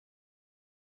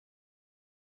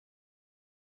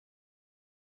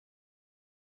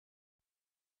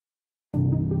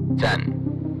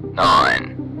10,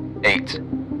 9, 8,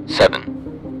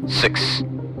 7, 6,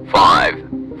 5,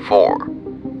 4,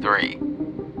 3,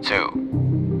 2,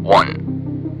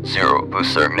 1, 0.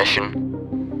 Booster ignition.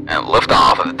 And lift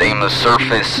off of the Deimos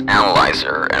surface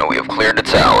analyzer, and we have cleared the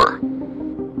tower.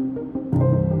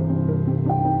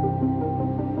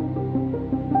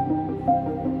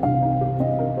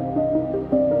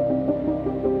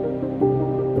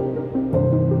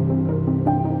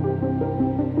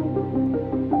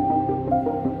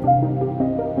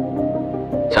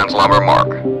 Sounds lumber mark.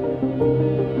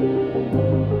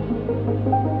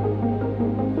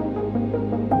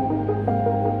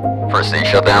 First stage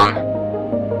shutdown.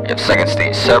 You have second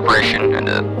stage separation, and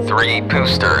the 3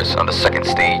 boosters on the second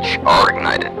stage are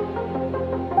ignited.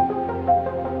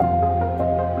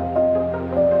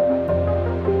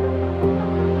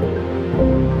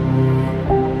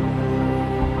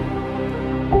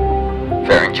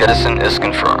 Fairing jettison is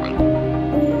confirmed.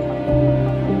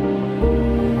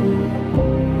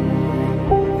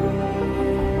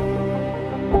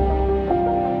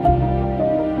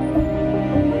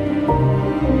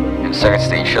 Second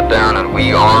stage shutdown, and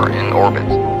we are in orbit.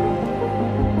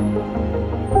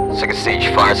 Second stage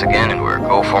fires again, and we're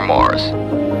go for Mars.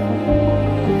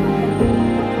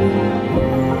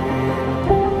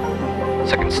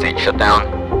 Second stage shutdown.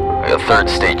 We have third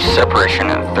stage separation,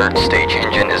 and third stage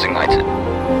engine is ignited.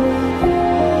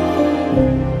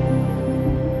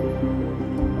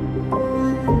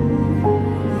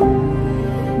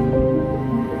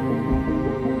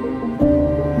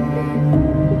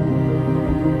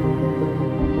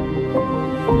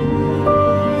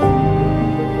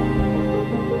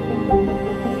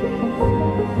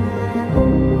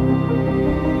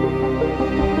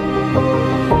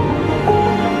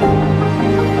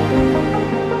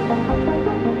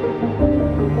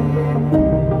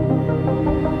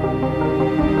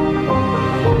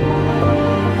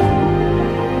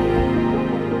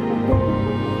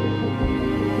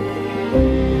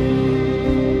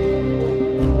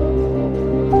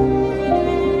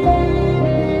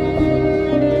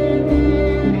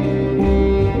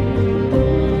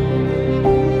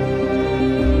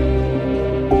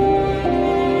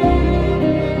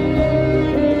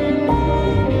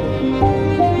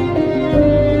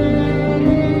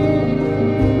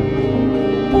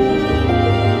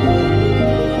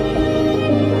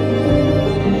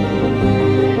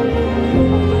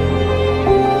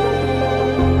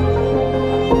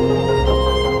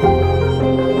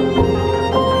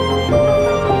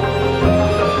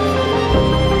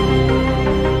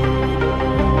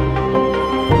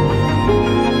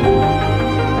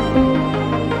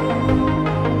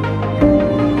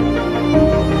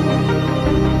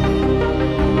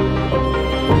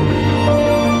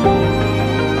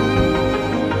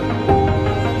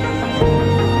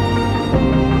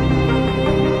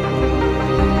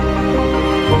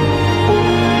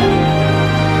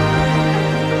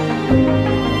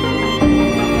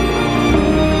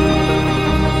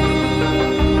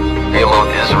 Payload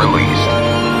is released.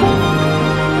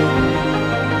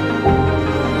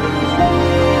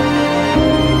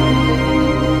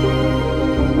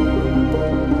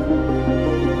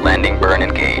 Landing burn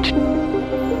engaged.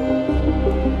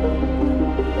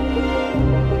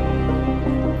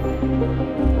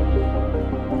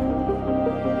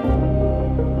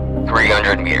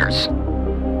 meters.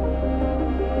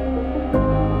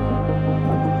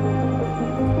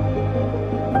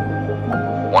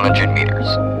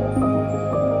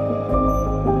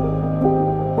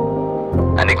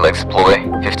 $100. Landing legs deploy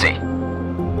 50,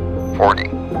 40,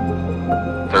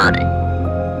 30,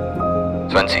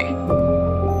 20,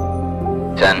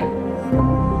 10.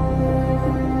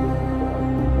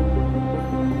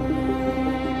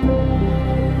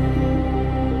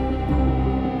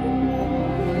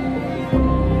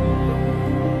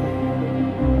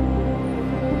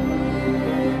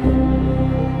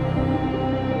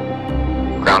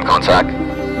 Ground contact,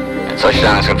 and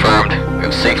touchdown is confirmed. We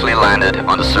have safely landed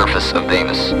on the surface of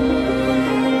Deimos.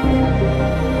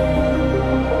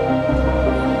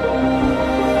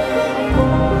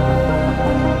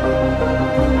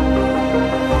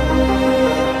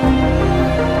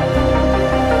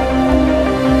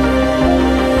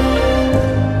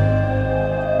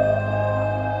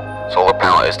 Solar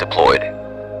panel is deployed.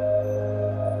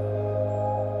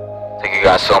 Thank you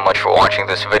guys so much for watching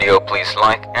this video. Please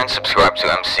like and subscribe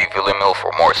to MC Villamil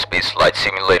for more Space Flight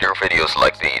Simulator videos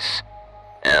like these.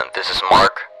 And this is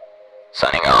Mark,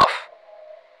 signing off.